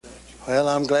Well,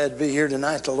 I'm glad to be here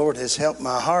tonight. The Lord has helped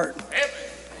my heart.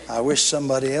 I wish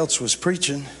somebody else was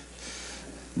preaching.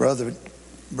 Brother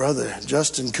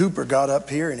Justin Cooper got up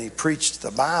here and he preached the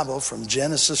Bible from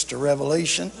Genesis to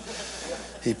Revelation.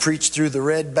 He preached through the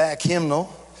red back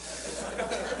hymnal.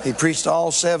 He preached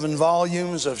all 7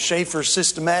 volumes of Schaeffer's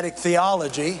Systematic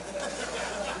Theology.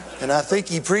 And I think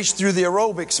he preached through the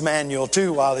aerobics manual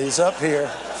too while he's up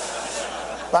here.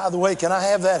 By the way, can I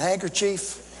have that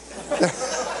handkerchief?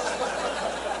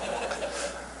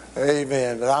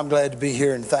 Amen. But I'm glad to be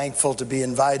here and thankful to be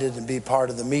invited and be part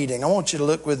of the meeting. I want you to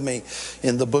look with me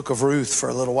in the book of Ruth for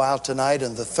a little while tonight,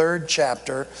 in the 3rd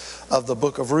chapter of the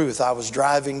book of Ruth. I was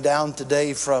driving down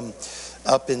today from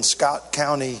up in Scott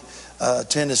County,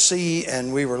 Tennessee,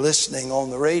 and we were listening on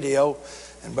the radio,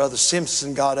 and Brother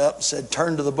Simpson got up and said,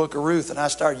 "Turn to the book of Ruth," and I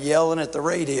started yelling at the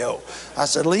radio. I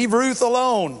said, "Leave Ruth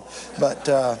alone," but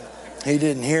he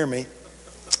didn't hear me.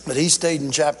 But he stayed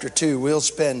in chapter 2. We'll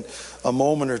spend a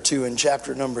moment or two in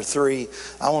chapter number 3.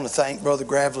 I want to thank Brother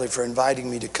Gravely for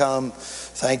inviting me to come.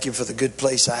 Thank you for the good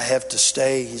place I have to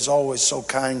stay. He's always so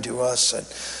kind to us and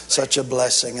such a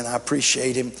blessing, and I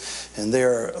appreciate him. And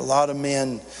there are a lot of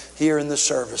men here in the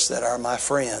service that are my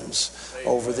friends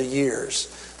over the years.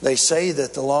 They say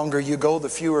that the longer you go, the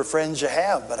fewer friends you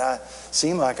have, but I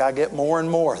seem like I get more and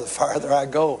more the farther I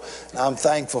go. And I'm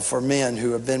thankful for men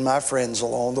who have been my friends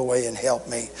along the way and helped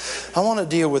me. I want to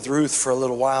deal with Ruth for a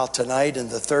little while tonight in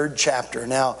the 3rd chapter.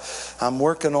 Now, I'm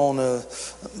working on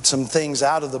some things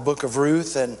out of the book of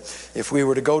Ruth, and if we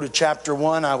were to go to chapter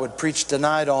 1, I would preach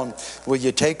tonight on, will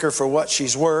you take her for what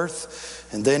she's worth?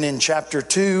 And then in chapter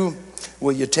 2,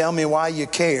 will you tell me why you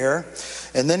care?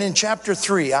 And then in chapter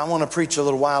 3, I want to preach a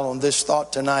little while on this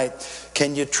thought tonight.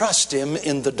 Can you trust Him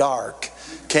in the dark?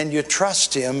 Can you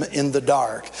trust Him in the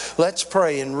dark? Let's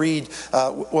pray and read.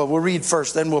 We'll read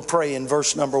first, then we'll pray in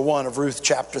verse number 1 of Ruth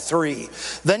chapter 3.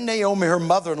 Then Naomi, her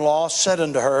mother-in-law, said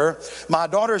unto her, My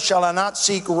daughter, shall I not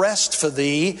seek rest for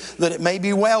thee, that it may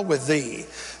be well with thee?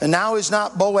 And now is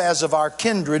not Boaz of our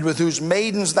kindred, with whose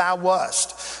maidens thou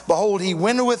wast? Behold, he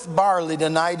winnoweth barley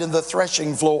tonight in the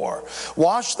threshing floor.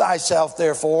 Wash thyself,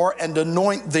 therefore, and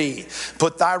anoint thee.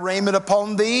 Put thy raiment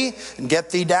upon thee, and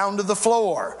get thee down to the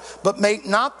floor. But make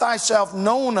not thyself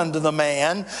known unto the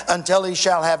man until he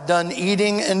shall have done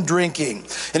eating and drinking.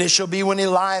 And it shall be when he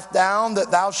lieth down that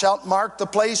thou shalt mark the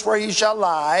place where he shall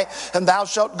lie, and thou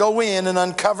shalt go in and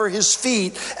uncover his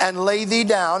feet and lay thee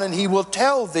down, and he will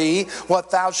tell thee what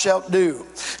thou shalt do.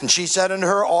 And she said unto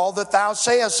her, All that thou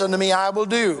sayest unto me I will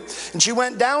do. And she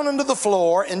went down unto the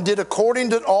floor and did according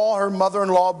to all her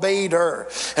mother-in-law bade her.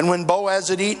 And when Boaz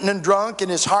had eaten and drunk,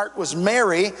 and his heart was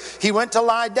merry, he went to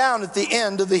lie down at the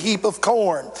end of the heap of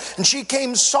corn. And she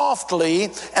came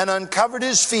softly and uncovered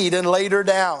his feet and laid her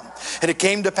down. And it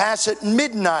came to pass at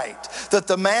midnight that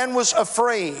the man was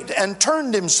afraid and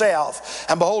turned himself.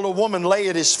 And behold, a woman lay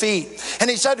at his feet. And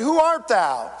he said, Who art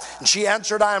thou? And she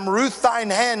answered, I am Ruth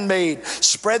thine handmaid.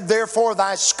 Spread therefore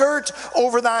thy skirt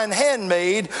over thine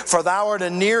handmaid, for thou art a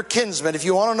near kinsman. If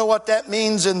you want to know what that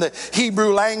means in the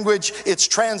Hebrew language, it's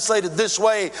translated this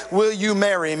way, Will you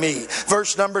marry me?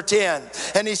 Verse number 10.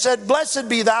 And he said, Blessed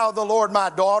be thou the Lord, my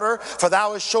daughter, for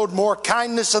thou hast showed more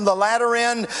kindness in the latter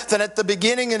end than at the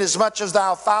beginning, inasmuch as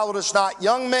thou followedest not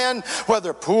young men,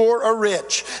 whether poor or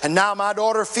rich. And now, my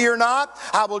daughter, fear not.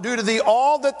 I will do to thee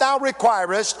all that thou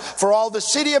requirest, for all the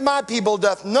city of my people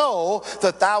doth know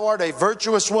that thou art a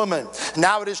virtuous woman.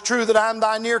 Now it is true that I am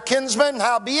thy near kinsman,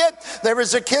 howbeit there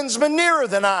is a kinsman nearer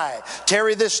than I.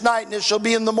 Tarry this night, and it shall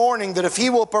be in the morning, that if he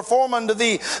will perform unto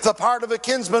thee the part of a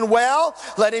kinsman, well,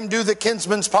 let him do the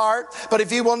kinsman's part. But if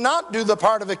he will not do the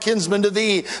part of a kinsman to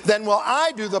thee, then will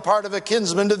I do the part of a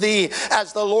kinsman to thee.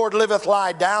 As the Lord liveth,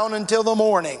 lie down until the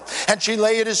morning. And she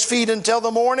lay at his feet until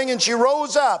the morning, and she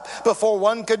rose up before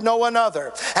one could know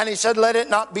another. And he said, Let it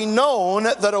not be known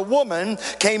that a woman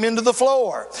came into the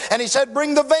floor. And he said,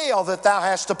 Bring the veil that thou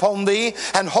hast upon thee,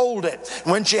 and hold it.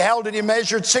 And when she held it, he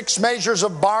measured 6 measures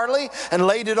of barley, and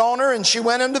laid it on her, and she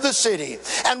went into the city.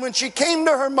 And when she came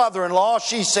to her mother-in-law,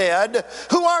 she said,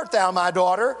 Who art thou, my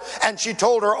daughter? And she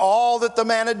told her all that the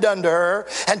man had done to her.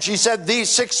 And she said, These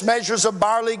 6 measures of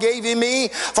barley gave he me,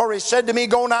 for he said to me,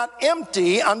 Go not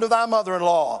empty unto thy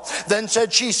mother-in-law. Then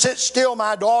said she, Sit still,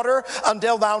 my daughter,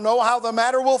 until thou know how the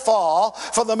matter will fall,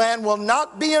 for the man will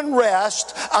not be in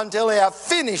rest until he have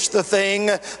finished the thing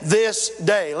this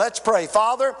day. Let's pray.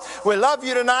 Father, we love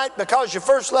you tonight because you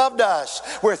first loved us.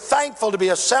 We're thankful to be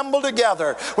assembled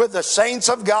together with the saints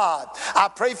of God. I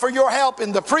pray for your help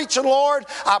in the preaching, Lord.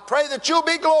 I pray that you'll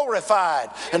be glorified.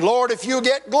 And Lord, Lord, if you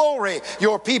get glory,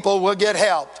 your people will get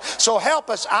helped. So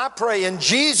help us, I pray, in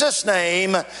Jesus'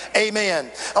 name, amen.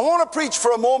 I want to preach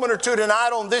for a moment or two tonight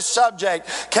on this subject.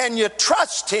 Can you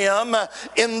trust Him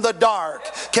in the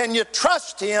dark? Can you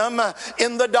trust Him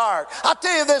in the dark? I'll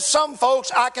tell you this, some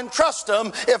folks, I can trust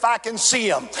them if I can see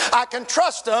them. I can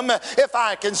trust them if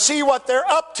I can see what they're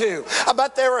up to.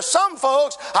 But there are some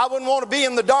folks I wouldn't want to be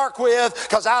in the dark with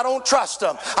because I don't trust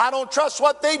them. I don't trust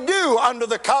what they do under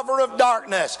the cover of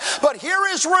darkness. But here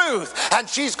is Ruth, and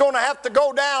she's going to have to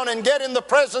go down and get in the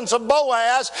presence of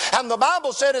Boaz, and the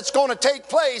Bible said it's going to take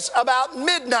place about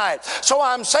midnight. So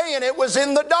I'm saying it was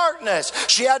in the darkness.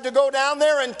 She had to go down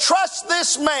there and trust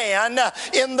this man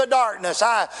in the darkness.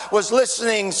 I was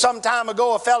listening some time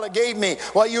ago, a fella gave me,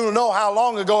 well, you know how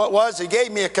long ago it was, he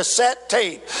gave me a cassette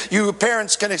tape. You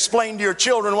parents can explain to your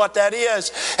children what that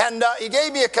is. And he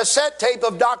gave me a cassette tape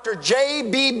of Dr.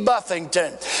 J.B.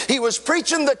 Buffington. He was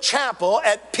preaching the chapel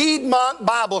at Piedmont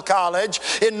Bible College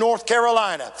in North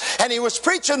Carolina. And he was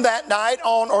preaching that night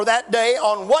or that day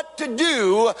on what to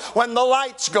do when the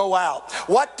lights go out.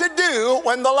 What to do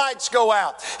when the lights go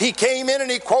out. He came in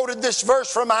and he quoted this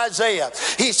verse from Isaiah.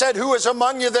 He said, "Who is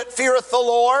among you that feareth the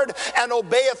Lord and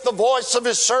obeyeth the voice of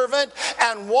his servant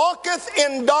and walketh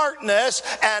in darkness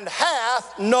and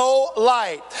hath no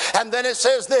light?" And then it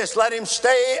says this, "Let him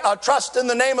trust in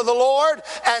the name of the Lord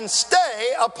and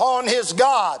stay upon his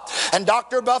God." And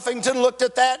Dr. Buffington looked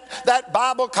at that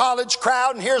Bible college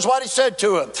crowd, and here's what he said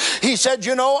to him. He said,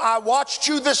 "You know, I watched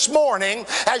you this morning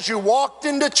as you walked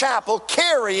into chapel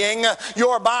carrying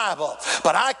your Bible.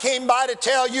 But I came by to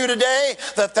tell you today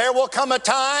that there will come a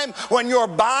time when your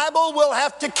Bible will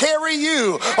have to carry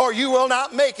you, or you will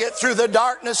not make it through the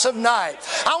darkness of night."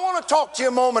 I want to talk to you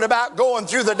a moment about going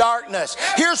through the darkness.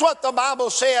 Here's what the Bible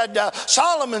said.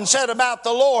 Solomon said about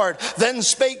the Lord, "Then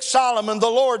spake Solomon, the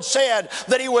Lord said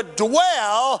that he would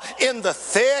dwell in the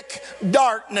thick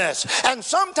darkness." And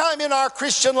sometime in our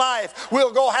Christian life,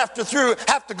 we'll have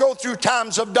to go through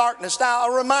times of darkness. Now, I'll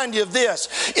remind you of this.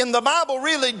 In the Bible,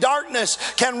 really, darkness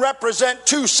can represent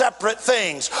two separate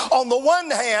things. On the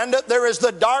one hand, there is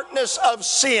the darkness of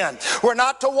sin. We're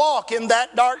not to walk in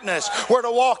that darkness. We're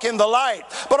to walk in the light.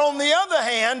 But on the other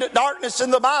hand, darkness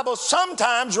in the Bible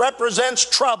sometimes represents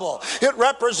trouble. It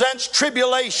represents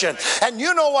tribulation. And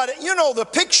you know what? You know the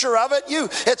picture of it.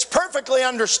 It's perfectly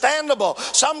understandable.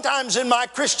 Sometimes in my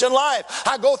Christian life,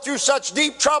 I go through such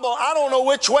deep trouble, I don't know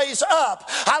which way's up.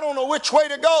 I don't know which way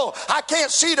to go. I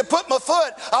can't see to put my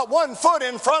one foot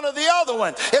in front of the other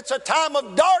one. It's a time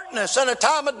of darkness and a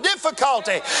time of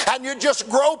difficulty. And you're just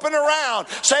groping around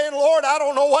saying, "Lord, I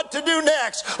don't know what to do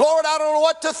next. Lord, I don't know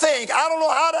what to think. I don't know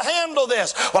how to handle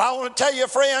this." Well, I want to tell you,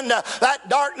 friend, that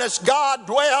darkness, God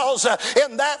dwells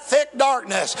in that thick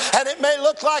darkness. And it may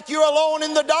look like you're alone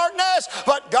in the darkness,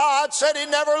 but God said He'd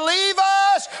never leave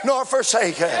us nor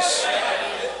forsake us.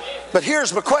 But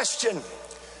here's my question.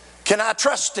 Can I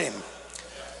trust Him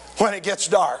when it gets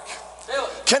dark?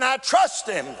 Can I trust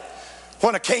Him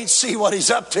when I can't see what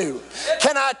He's up to?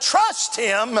 Can I trust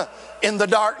Him in the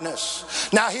darkness?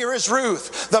 Now here is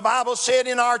Ruth. The Bible said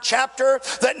in our chapter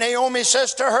that Naomi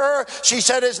says to her, she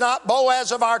said, "Is not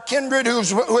Boaz of our kindred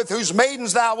with whose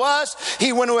maidens thou wast?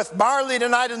 He went with barley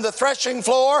tonight in the threshing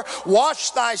floor. Wash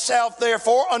thyself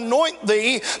therefore, anoint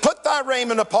thee, put thy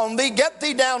raiment upon thee, get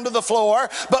thee down to the floor,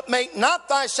 but make not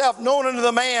thyself known unto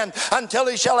the man until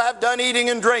he shall have done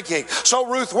eating and drinking." So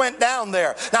Ruth went down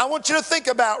there. Now I want you to think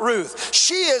about Ruth.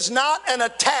 She is not an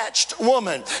attached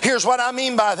woman. Here's what I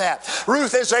mean by that.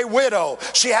 Ruth is a widow.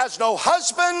 She has no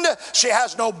husband. She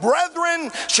has no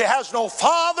brethren. She has no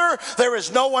father. There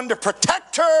is no one to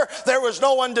protect her. There was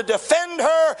no one to defend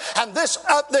her. And this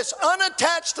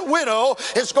unattached widow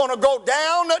is going to go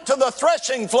down to the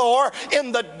threshing floor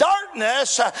in the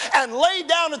darkness and lay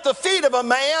down at the feet of a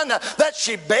man that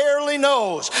she barely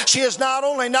knows. She is not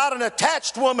only not an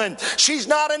attached woman, she's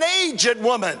not an aged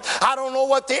woman. I don't know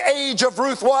what the age of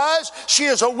Ruth was. She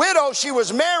is a widow. She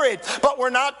was married, but we're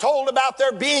not told about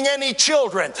there being any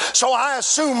children. So I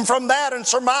assume from that and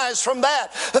surmise from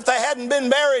that they hadn't been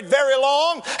married very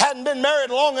long, hadn't been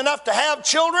married long enough to have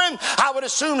children. I would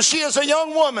assume she is a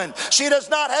young woman. She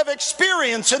does not have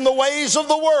experience in the ways of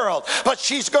the world, but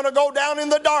she's going to go down in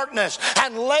the darkness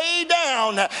and lay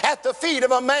down at the feet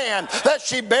of a man that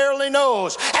she barely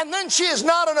knows. And then she is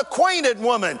not an acquainted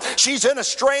woman. She's in a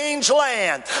strange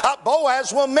land.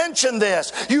 Boaz will mention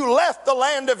this. You left the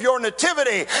land of your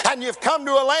nativity and you've come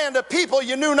to a land kind of people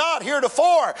you knew not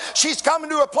heretofore. She's coming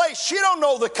to a place, she don't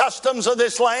know the customs of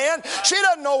this land. She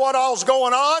doesn't know what all's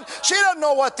going on. She doesn't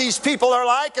know what these people are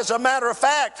like. As a matter of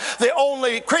fact, the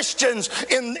only Christians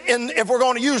if we're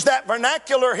going to use that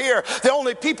vernacular here, the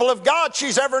only people of God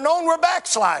she's ever known were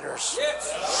backsliders.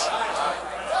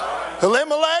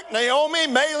 Elimelech, Naomi,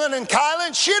 Mahlon, and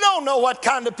Chilion, she don't know what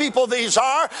kind of people these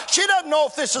are. She doesn't know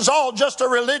if this is all just a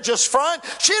religious front.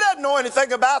 She doesn't know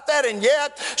anything about that, and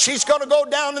yet she's going to go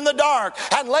down in the dark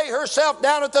and lay herself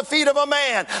down at the feet of a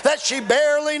man that she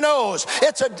barely knows.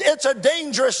 It's a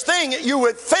dangerous thing, you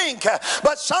would think,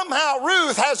 but somehow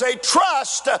Ruth has a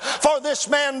trust for this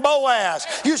man Boaz.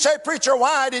 You say, preacher,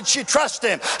 why did she trust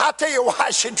him? I'll tell you why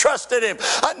she trusted him.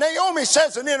 Naomi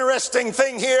says an interesting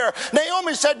thing here.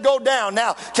 Naomi said, go down.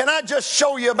 Now, can I just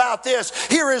show you about this?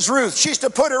 Here is Ruth. She's to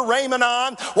put her raiment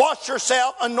on, wash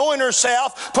herself, anoint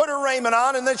herself, put her raiment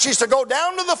on, and then she's to go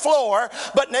down to the floor.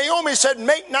 But Naomi said,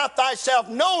 make not thyself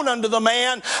known unto the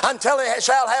man until he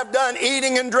shall have done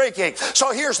eating and drinking.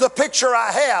 So here's the picture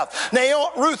I have.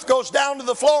 Ruth goes down to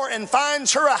the floor and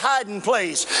finds her a hiding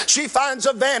place. She finds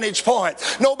a vantage point.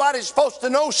 Nobody's supposed to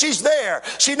know she's there.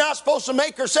 She's not supposed to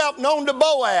make herself known to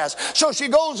Boaz. So she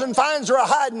goes and finds her a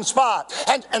hiding spot.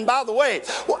 And by the way,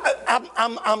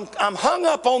 I'm hung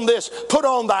up on this, put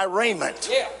on thy raiment.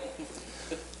 Yeah.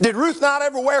 Did Ruth not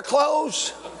ever wear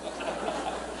clothes?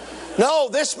 No,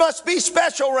 this must be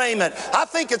special raiment. I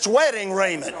think it's wedding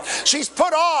raiment. She's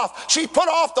put off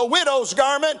the widow's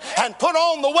garment and put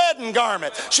on the wedding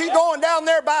garment. She's going down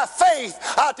there by faith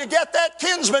to get that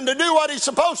kinsman to do what he's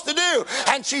supposed to do.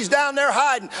 And she's down there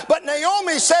hiding. But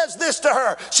Naomi says this to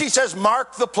her. She says,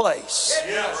 mark the place.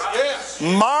 Yes.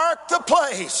 Mark the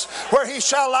place where he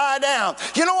shall lie down.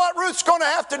 You know what Ruth's going to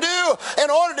have to do in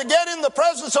order to get in the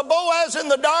presence of Boaz in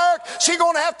the dark? She's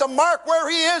going to have to mark where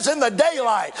he is in the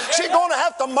daylight. She's going to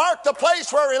have to mark the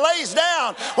place where he lays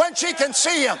down when she can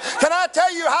see him. Can I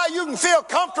tell you how you can feel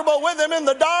comfortable with him in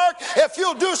the dark? If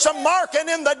you'll do some marking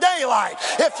in the daylight.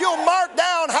 If you'll mark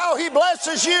down how he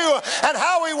blesses you and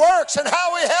how he works and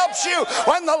how he helps you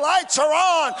when the lights are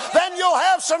on, then you'll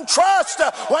have some trust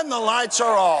when the lights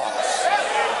are off.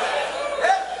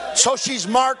 So she's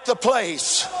marked the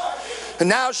place. And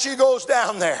now she goes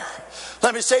down there.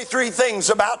 Let me say three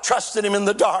things about trusting him in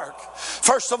the dark.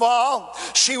 First of all,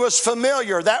 she was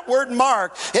familiar. That word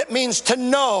mark, it means to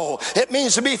know. It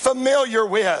means to be familiar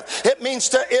with. It means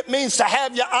to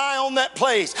have your eye on that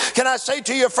place. Can I say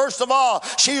to you, first of all,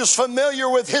 she was familiar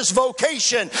with his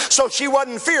vocation, so she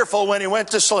wasn't fearful when he went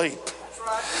to sleep.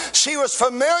 She was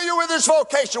familiar with his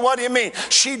vocation. What do you mean?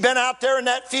 She'd been out there in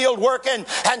that field working,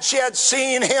 and she had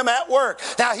seen him at work.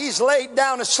 Now he's laid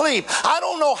down asleep. I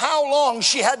don't know how long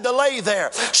she had to lay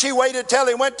there. She waited till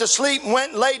he went to sleep and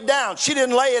went and laid down. She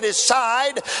didn't lay at his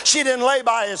side. She didn't lay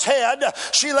by his head.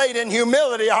 She laid in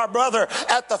humility, our brother,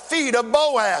 at the feet of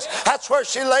Boaz. That's where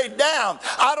she laid down.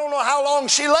 I don't know how long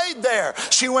she laid there.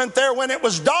 She went there when it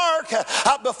was dark,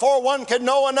 before one could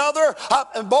know another.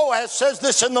 And Boaz says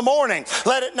this in the morning.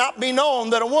 Let it not be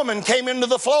known that a woman came into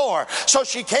the floor. So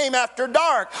she came after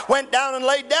dark, went down and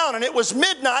laid down, and it was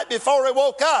midnight before he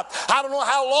woke up. I don't know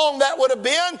how long that would have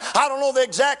been. I don't know the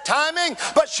exact timing,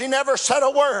 but she never said a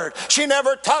word. She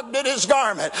never tugged at his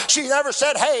garment. She never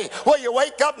said, hey, will you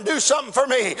wake up and do something for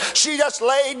me? She just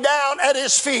laid down at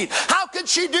his feet. How could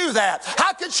she do that?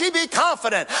 How could she be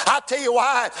confident? I'll tell you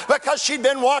why. Because she'd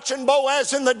been watching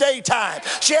Boaz in the daytime.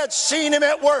 She had seen him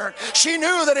at work. She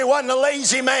knew that he wasn't a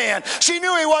lazy man. She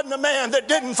knew he wasn't a man that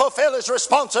didn't fulfill his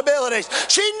responsibilities.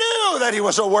 She knew that he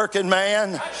was a working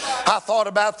man. I thought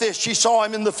about this. She saw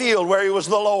him in the field where he was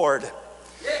the Lord.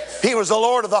 He was the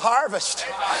Lord of the harvest.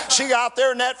 She got out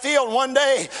there in that field one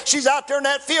day. She's out there in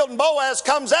that field, and Boaz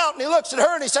comes out and he looks at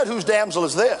her and he said, whose damsel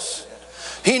is this?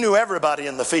 He knew everybody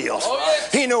in the field.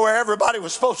 He knew where everybody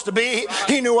was supposed to be.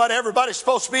 He knew what everybody's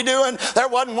supposed to be doing. There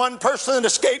wasn't one person that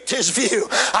escaped his view.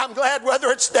 I'm glad whether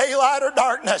it's daylight or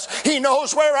darkness, he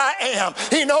knows where I am.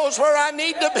 He knows where I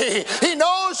need to be. He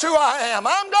knows who I am.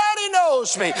 I'm glad he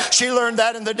knows me. She learned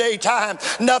that in the daytime.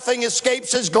 Nothing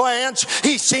escapes his glance.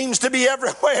 He seems to be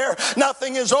everywhere.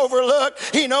 Nothing is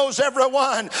overlooked. He knows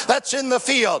everyone that's in the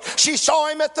field. She saw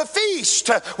him at the feast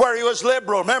where he was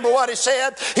liberal. Remember what he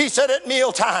said? He said at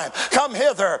mealtime, come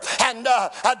hither and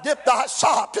dip thy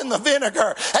sop in the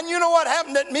vinegar. And you know what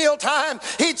happened at mealtime?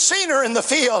 He'd seen her in the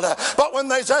field, but when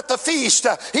they was at the feast,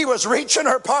 he was reaching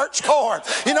her parched corn.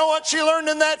 You know what she learned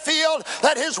in that field?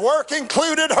 That his work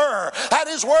included her, that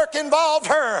his work involved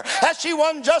her, that she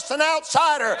wasn't just an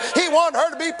outsider. He wanted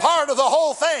her to be part of the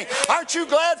whole thing. Aren't you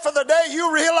glad for the day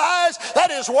you realize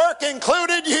that his work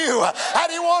included you, that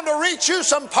he wanted to reach you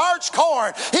some parched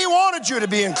corn? He wanted you to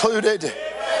be included.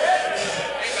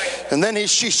 And then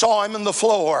she saw him in the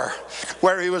floor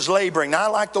where he was laboring. Now I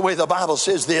like the way the Bible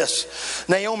says this.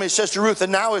 Naomi says to Ruth,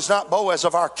 and now is not Boaz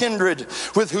of our kindred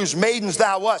with whose maidens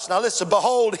thou wast. Now listen,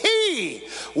 behold, he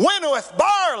winnoweth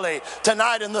barley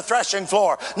tonight in the threshing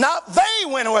floor. Not they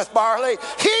winnoweth barley,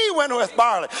 he winnoweth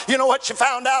barley. You know what she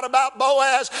found out about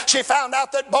Boaz? She found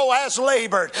out that Boaz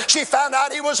labored. She found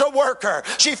out he was a worker.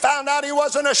 She found out he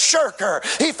wasn't a shirker.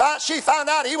 She found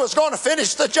out he was going to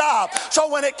finish the job.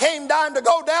 So when it came time to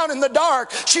go down in the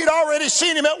dark, she'd already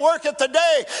seen him at work at the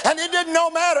day, and it didn't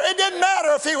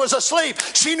matter if he was asleep.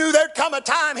 She knew there'd come a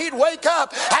time he'd wake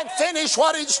up and finish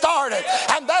what he'd started.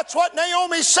 And that's what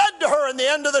Naomi said to her in the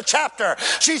end of the chapter.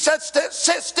 She said,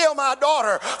 sit still, my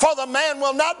daughter, for the man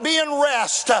will not be in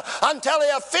rest until he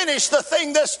have finished the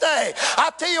thing this day.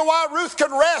 I tell you why Ruth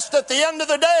could rest at the end of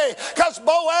the day, because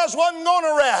Boaz wasn't going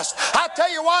to rest. I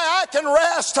tell you why I can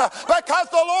rest, because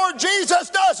the Lord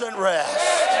Jesus doesn't rest.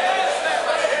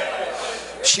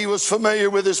 She was familiar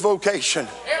with his vocation,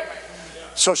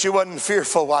 so she wasn't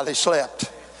fearful while he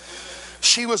slept.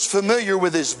 She was familiar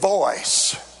with his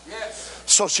voice,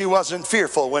 so she wasn't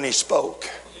fearful when he spoke.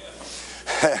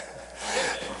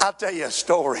 I'll tell you a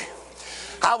story.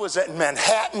 I was at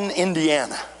Manhattan,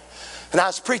 Indiana, and I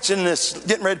was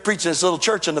getting ready to preach in this little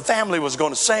church, and the family was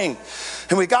going to sing.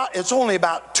 And it's only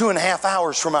about 2.5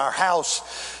 hours from our house,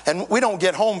 and we don't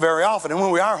get home very often. And when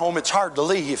we are home, it's hard to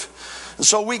leave. And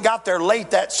so we got there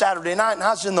late that Saturday night, and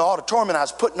I was in the auditorium, and I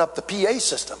was putting up the PA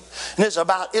system. And it's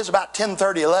about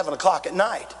 10:30, 11 o'clock at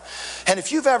night. And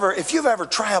if you've ever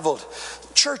traveled,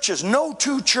 no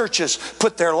two churches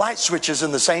put their light switches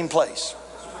in the same place.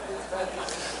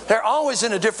 They're always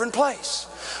in a different place.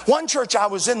 One church I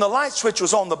was in, the light switch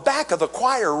was on the back of the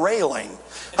choir railing.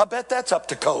 I bet that's up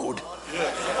to code.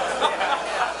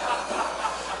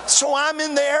 So I'm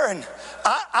in there, and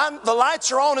the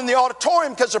lights are on in the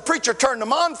auditorium because the preacher turned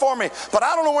them on for me, but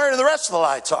I don't know where the rest of the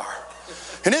lights are.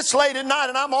 And it's late at night,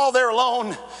 and I'm all there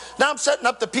alone. Now I'm setting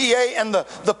up the PA, and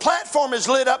the platform is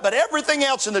lit up, but everything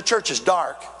else in the church is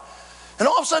dark. And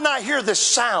all of a sudden I hear this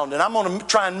sound, and I'm going to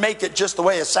try and make it just the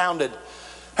way it sounded.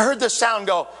 I heard this sound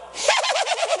go,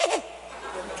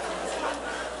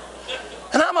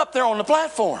 and I'm up there on the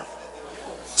platform,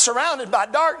 surrounded by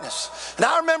darkness. And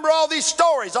I remember all these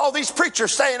stories, all these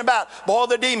preachers saying about, boy,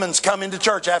 the demons come into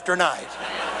church after night.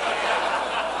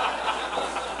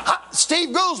 Steve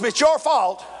Goolsby, it's your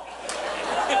fault.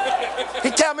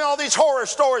 He'd tell me all these horror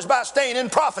stories about staying in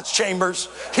prophets' chambers,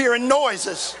 hearing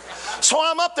noises. So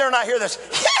I'm up there and I hear this.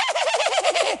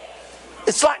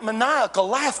 It's like maniacal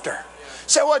laughter.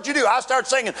 So what'd you do? I started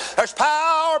singing, there's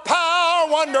power, power,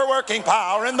 wonder-working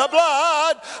power in the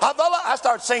blood of the Lord. I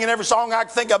started singing every song I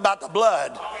could think of about the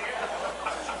blood.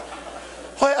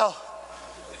 Well,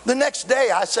 the next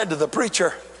day I said to the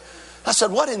preacher, I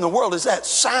said, what in the world is that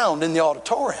sound in the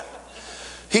auditorium?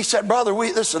 He said, brother,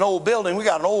 this is an old building. We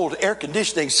got an old air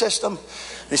conditioning system.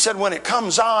 He said, when it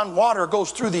comes on, water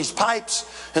goes through these pipes,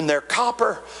 and they're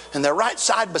copper, and they're right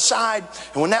side by side.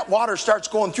 And when that water starts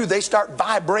going through, they start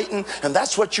vibrating. And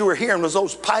that's what you were hearing, was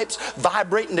those pipes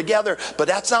vibrating together. But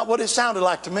that's not what it sounded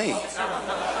like to me.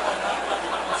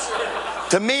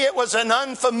 To me, it was an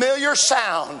unfamiliar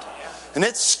sound, and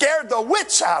it scared the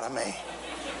wits out of me.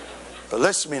 But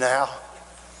listen to me now.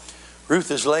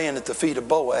 Ruth is laying at the feet of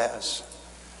Boaz.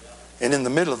 And in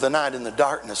the middle of the night, in the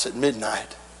darkness at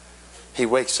midnight, he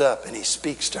wakes up and he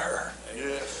speaks to her.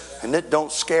 And it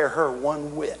don't scare her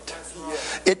one whit.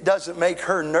 It doesn't make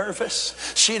her nervous.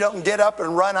 She don't get up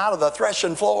and run out of the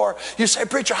threshing floor. You say,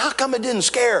 preacher, how come it didn't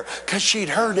scare her? Because she'd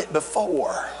heard it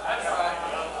before.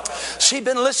 She'd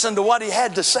been listening to what he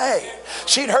had to say.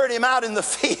 She'd heard him out in the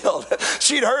field.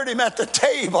 She'd heard him at the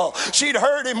table. She'd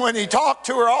heard him when he talked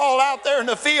to her all out there in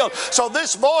the field. So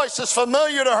this voice is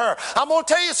familiar to her. I'm going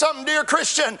to tell you something, dear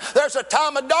Christian. There's a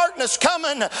time of darkness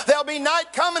coming. There'll be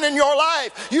night coming in your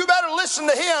life. You better listen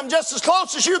to him just as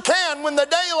close as you can when the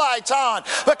daylight's on.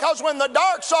 Because when the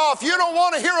dark's off, you don't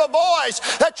want to hear a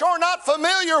voice that you're not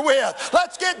familiar with.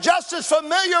 Let's get just as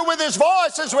familiar with his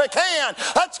voice as we can.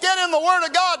 Let's get in the Word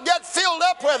of God. Get filled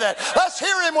up with it. Let's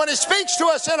hear him when he speaks to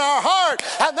us in our heart,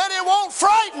 and then it won't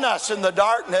frighten us in the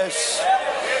darkness.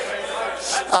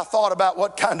 I thought about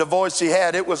what kind of voice he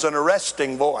had. It was an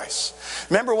arresting voice.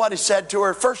 Remember what he said to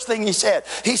her? First thing he said,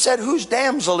 whose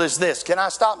damsel is this? Can I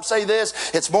stop and say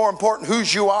this? It's more important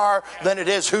whose you are than it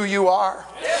is who you are.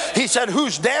 He said,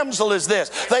 whose damsel is this?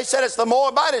 They said it's the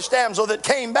Moabitish damsel that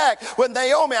came back with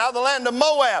Naomi out of the land of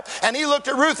Moab. And he looked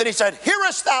at Ruth and he said,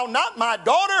 hearest thou not my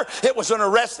daughter? It was an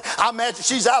arrest. I imagine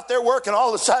she's out there working. All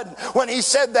of a sudden, when he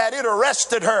said that, it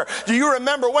arrested her. Do you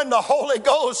remember when the Holy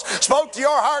Ghost spoke to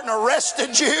your heart and arrested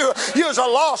arrested you. You was a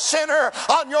lost sinner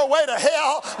on your way to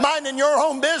hell, minding your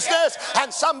own business,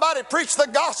 and somebody preached the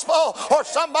gospel or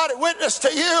somebody witnessed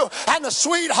to you, and the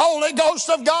sweet Holy Ghost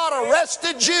of God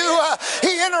arrested you.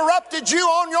 He interrupted you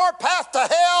on your path to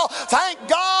hell. Thank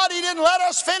God He didn't let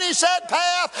us finish that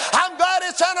path. I'm glad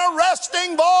it's an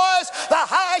arresting voice. The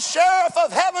high sheriff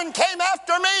of heaven came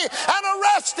after me and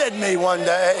arrested me one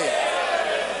day.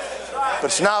 But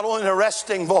it's not only an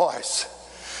arresting voice,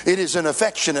 it is an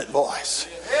affectionate voice.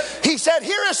 He said,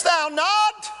 hearest thou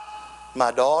not,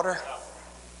 my daughter?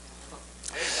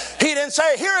 He didn't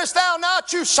say, hearest thou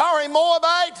not, you sorry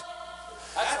Moabite?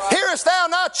 Hearest thou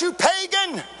not, you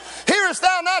pagan? Hearest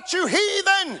thou not, you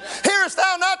heathen? Hearest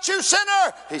thou not, you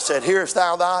sinner? He said, hearest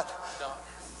thou not,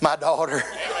 my daughter?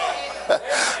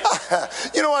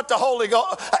 You know what the Holy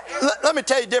Ghost, let me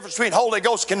tell you the difference between Holy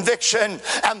Ghost conviction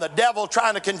and the devil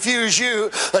trying to confuse you.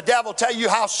 The devil tell you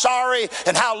how sorry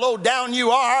and how low down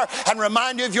you are and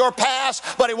remind you of your past,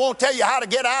 but he won't tell you how to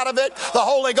get out of it. The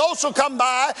Holy Ghost will come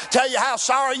by, tell you how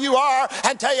sorry you are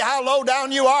and tell you how low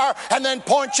down you are, and then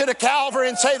point you to Calvary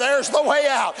and say, there's the way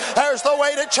out. There's the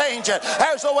way to change it.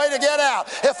 There's the way to get out.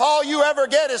 If all you ever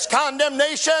get is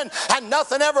condemnation and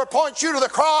nothing ever points you to the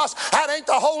cross, that ain't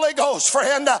the Holy Ghost,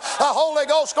 friend. The Holy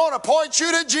Ghost going to point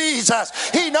you to Jesus.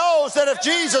 He knows that if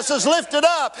Jesus is lifted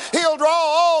up, He'll draw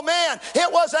all men.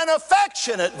 It was an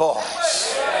affectionate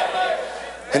voice.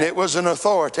 And it was an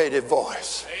authoritative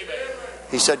voice.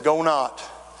 He said, go not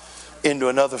into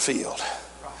another field.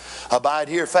 Abide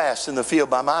here fast in the field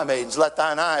by my maidens. Let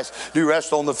thine eyes do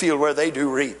rest on the field where they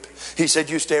do reap. He said,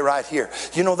 you stay right here.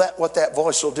 You know what that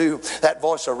voice will do? That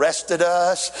voice arrested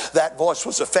us. That voice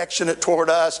was affectionate toward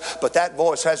us. But that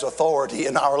voice has authority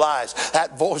in our lives.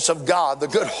 That voice of God, the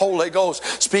good Holy Ghost,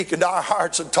 speaking to our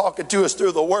hearts and talking to us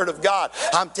through the Word of God.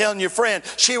 I'm telling you, friend,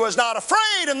 she was not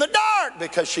afraid in the dark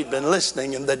because she'd been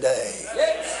listening in the day.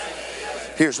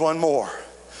 Here's one more.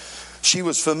 She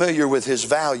was familiar with His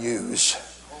values,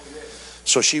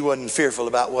 so she wasn't fearful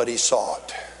about what He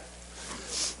sought.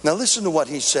 Now listen to what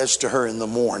He says to her in the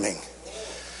morning.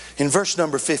 In verse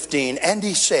number 15, and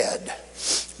He said,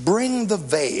 bring the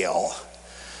veil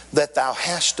that thou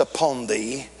hast upon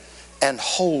thee and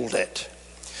hold it.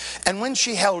 And when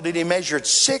she held it, He measured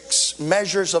 6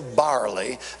 measures of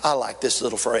barley. I like this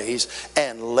little phrase.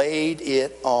 And laid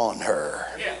it on her.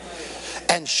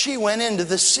 And she went into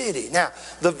the city. Now,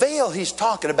 the veil He's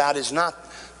talking about is not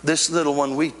this little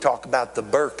one we talk about, the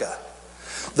burqa.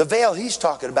 The veil He's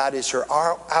talking about is her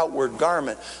outward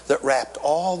garment that wrapped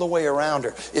all the way around her.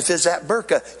 If it's that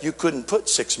burqa, you couldn't put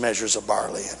 6 measures of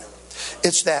barley in it.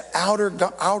 It's that outer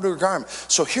garment.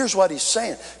 So here's what He's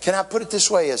saying. Can I put it this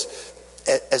way?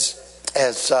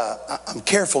 I'm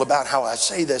careful about how I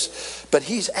say this, but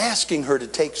He's asking her to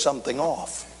take something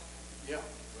off.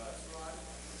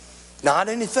 Not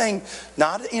anything,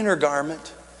 not an inner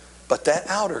garment, but that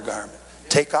outer garment.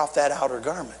 Take off that outer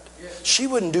garment. She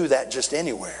wouldn't do that just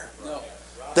anywhere.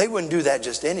 They wouldn't do that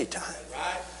just any time.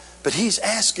 But He's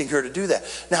asking her to do that.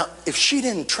 Now, if she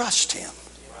didn't trust Him,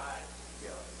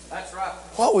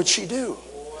 what would she do?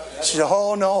 She said,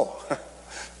 oh no,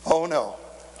 oh no,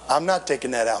 I'm not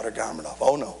taking that outer garment off.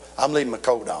 Oh no, I'm leaving my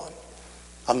coat on.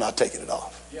 I'm not taking it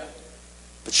off.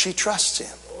 But she trusts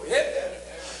Him.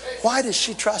 Why does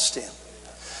she trust Him?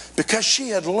 Because she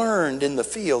had learned in the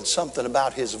field something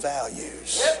about His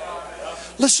values.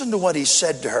 Listen to what He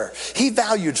said to her. He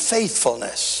valued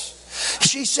faithfulness.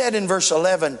 She said in verse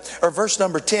 11, or verse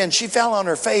number 10, she fell on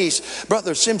her face.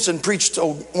 Brother Simpson preached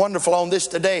so wonderful on this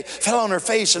today. Fell on her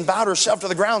face and bowed herself to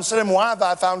the ground. Said to him, why have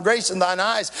I found grace in thine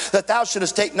eyes, that thou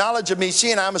shouldest take knowledge of me,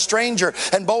 seeing I am a stranger?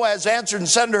 And Boaz answered and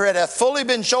said unto her, it hath fully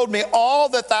been showed me all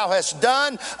that thou hast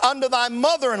done unto thy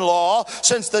mother-in-law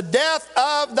since the death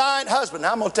of thine husband.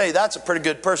 Now I'm going to tell you, that's a pretty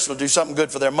good person to do something good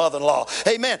for their mother-in-law.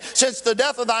 Amen. Since the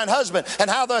death of thine husband, and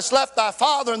how thou hast left thy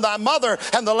father and thy mother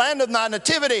and the land of thy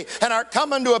nativity, and art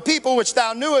come unto a people which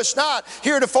thou knewest not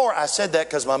heretofore. I said that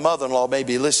because my mother-in-law may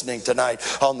be listening tonight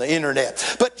on the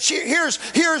internet. But here's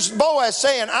Boaz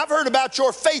saying, I've heard about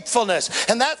your faithfulness,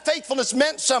 and that faithfulness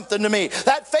meant something to me.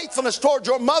 That faithfulness toward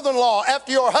your mother-in-law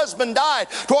after your husband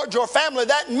died, toward your family,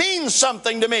 that means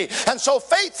something to me. And so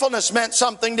faithfulness meant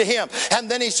something to him. And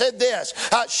then he said this,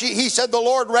 he said, the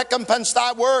Lord recompense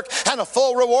thy work, and a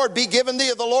full reward be given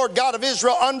thee of the Lord God of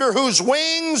Israel, under whose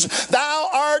wings thou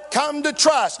art come to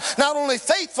trust. Not only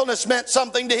faithfulness meant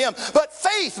something to him, but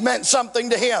faith meant something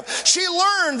to him. She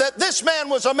learned that this man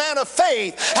was a man of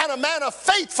faith and a man of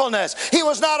faithfulness. He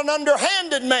was not an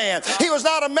underhanded man. He was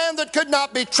not a man that could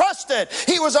not be trusted.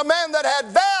 He was a man that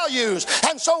had values.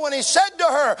 And so when he said to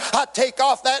her, take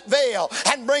off that veil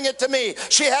and bring it to me,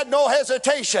 she had no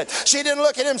hesitation. She didn't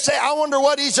look at him and say, I wonder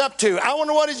what he's up to. I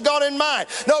wonder what he's got in mind.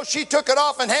 No, she took it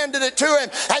off and handed it to him.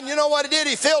 And you know what he did?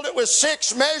 He filled it with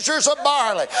 6 measures of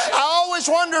barley. I always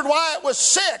wondered why it was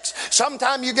 6.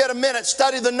 Sometime you get a minute,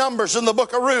 study the numbers in the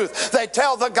book of Ruth. They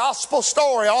tell the gospel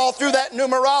story all through that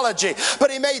numerology.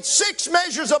 But he made 6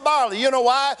 measures of barley. You know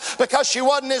why? Because she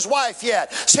wasn't his wife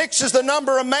yet. 6 is the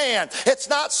number of man. It's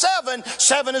not 7.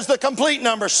 7 is the complete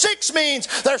number. 6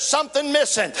 means there's something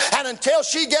missing. And until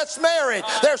she gets married,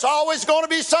 there's always going to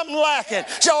be something lacking.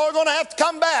 She's always going to have to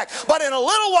come back. But in a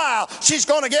little while, she's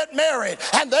going to get married.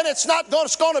 And then it's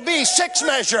going to be 6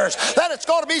 measures. Then it's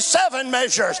going to be 7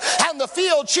 measures. And the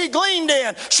field she gleaned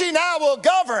in, she now will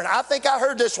govern. I think I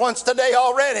heard this once today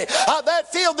already.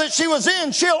 That field that she was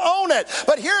in, she'll own it.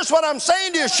 But here's what I'm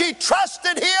saying to you. She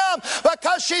trusted him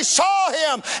because she saw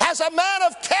him as a man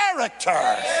of character.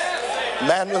 A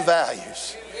man with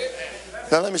values.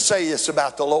 Now let me say this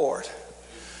about the Lord.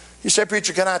 You say,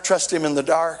 preacher, can I trust him in the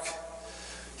dark?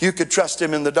 You could trust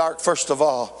him in the dark, first of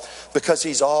all, because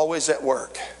he's always at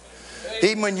work.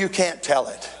 Even when you can't tell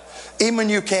it. Even when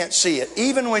you can't see it.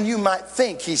 Even when you might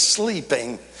think he's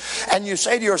sleeping. And you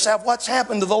say to yourself, what's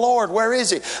happened to the Lord? Where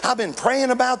is he? I've been praying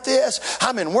about this.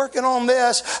 I've been working on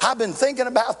this. I've been thinking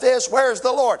about this. Where's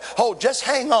the Lord? Oh, just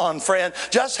hang on, friend.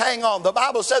 Just hang on. The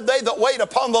Bible said, they that wait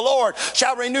upon the Lord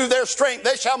shall renew their strength.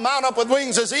 They shall mount up with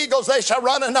wings as eagles. They shall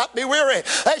run and not be weary.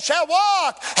 They shall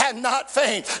walk and not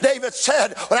faint. David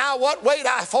said, now what wait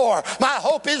I for? My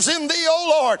hope is in thee,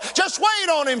 O Lord. Just wait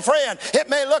on him, friend. It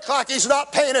may look like he's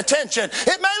not paying attention.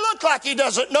 It may look like he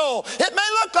doesn't know. It may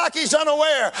look like he's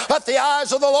unaware. But the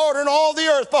eyes of the Lord are in all the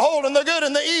earth, beholding the good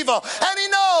and the evil. And he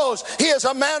knows he is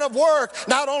a man of work.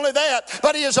 Not only that,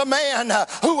 but he is a man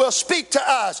who will speak to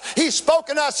us. He's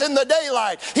spoken to us in the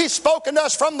daylight. He's spoken to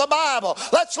us from the Bible.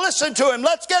 Let's listen to him.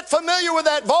 Let's get familiar with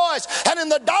that voice. And in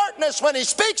the darkness, when he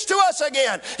speaks to us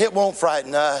again, it won't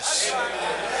frighten us.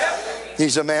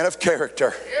 He's a man of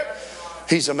character.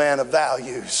 He's a man of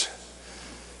values.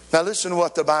 Now listen to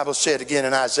what the Bible said again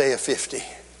in Isaiah 50.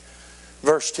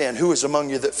 Verse 10, who is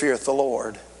among you that feareth the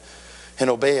Lord, and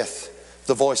obeyeth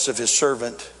the voice of his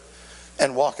servant,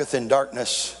 and walketh in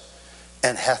darkness,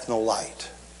 and hath no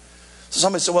light? So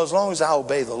somebody said, well, as long as I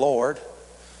obey the Lord,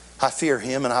 I fear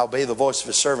him, and I obey the voice of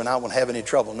his servant, I won't have any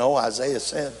trouble. No, Isaiah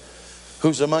said,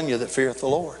 who's among you that feareth the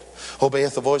Lord,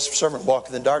 obeyeth the voice of his servant,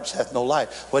 walketh in darkness, hath no light?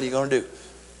 What are you going to do?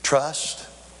 Trust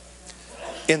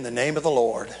in the name of the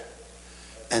Lord,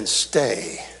 and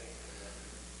stay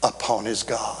upon his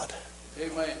God.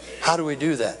 Amen. How do we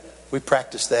do that? We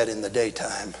practice that in the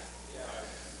daytime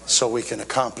so we can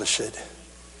accomplish it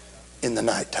in the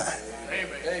nighttime.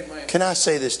 Amen. Can I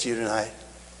say this to you tonight?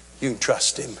 You can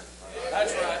trust him.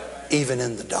 That's right. Even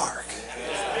in the dark.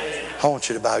 I want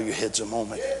you to bow your heads a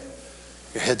moment.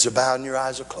 Your heads are bowed and your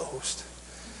eyes are closed.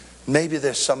 Maybe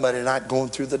there's somebody tonight going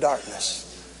through the darkness.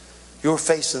 You're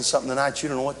facing something tonight you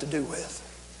don't know what to do with.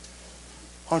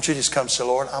 Why don't you just come and say,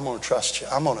 Lord, I'm going to trust you.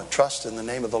 I'm going to trust in the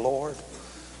name of the Lord.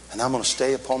 And I'm going to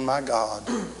stay upon my God,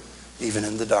 even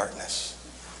in the darkness.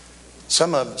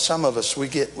 Some of us, we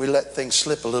let things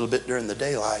slip a little bit during the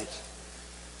daylight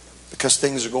because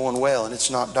things are going well and it's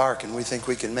not dark and we think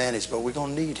we can manage, but we're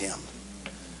going to need him.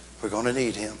 We're going to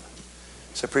need him.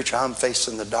 Say, preacher, I'm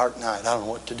facing the dark night. I don't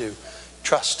know what to do.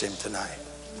 Trust him tonight.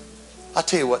 I'll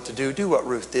tell you what to do. Do what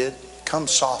Ruth did. Come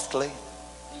softly.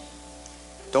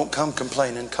 Don't come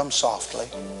complaining. Come softly.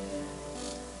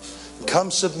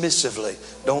 Come submissively.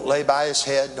 Don't lay by his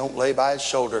head. Don't lay by his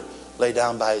shoulder. Lay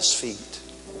down by his feet.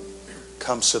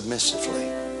 Come submissively.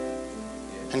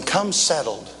 And come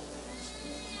settled.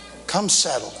 Come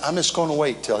settled. I'm just going to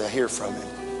wait till I hear from him.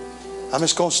 I'm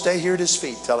just going to stay here at his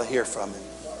feet till I hear from him.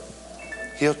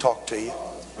 He'll talk to you.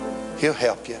 He'll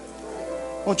help you.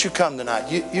 Won't you come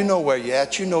tonight? You know where you're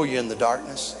at. You know you're in the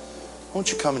darkness.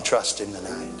 Won't you come and trust him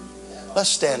tonight? Let's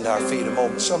stand to our feet a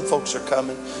moment. Some folks are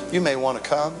coming. You may want to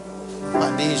come.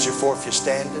 Might be easier for if you're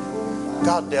standing.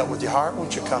 God dealt with your heart.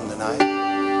 Won't you come tonight?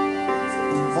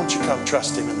 Won't you come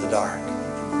trust him in the dark?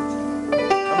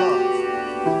 Come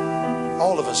on.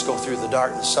 All of us go through the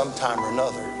darkness sometime or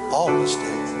another. All of us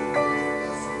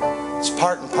do. It's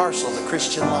part and parcel of the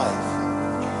Christian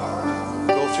life.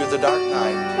 Go through the dark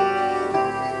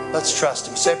night. Let's trust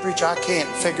him. Say, preacher, I can't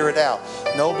figure it out.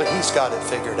 No, but he's got it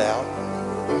figured out.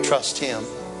 Trust him.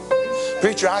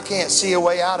 Preacher, I can't see a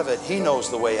way out of it. He knows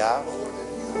the way out.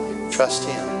 Trust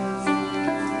Him.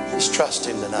 Just trust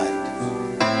Him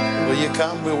tonight. Will you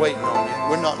come? We're waiting on you.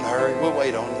 We're not in a hurry. We'll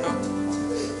wait on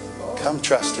you. Come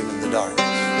trust Him in the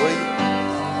darkness. Will you?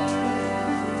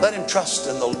 Let him trust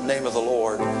in the name of the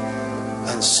Lord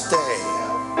and stay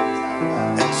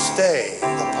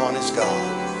upon his God.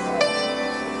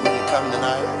 Will you come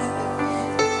tonight?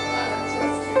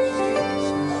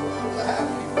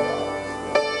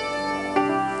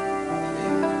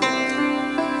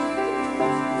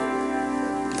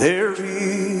 There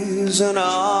is an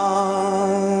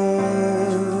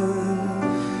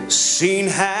unseen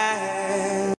hand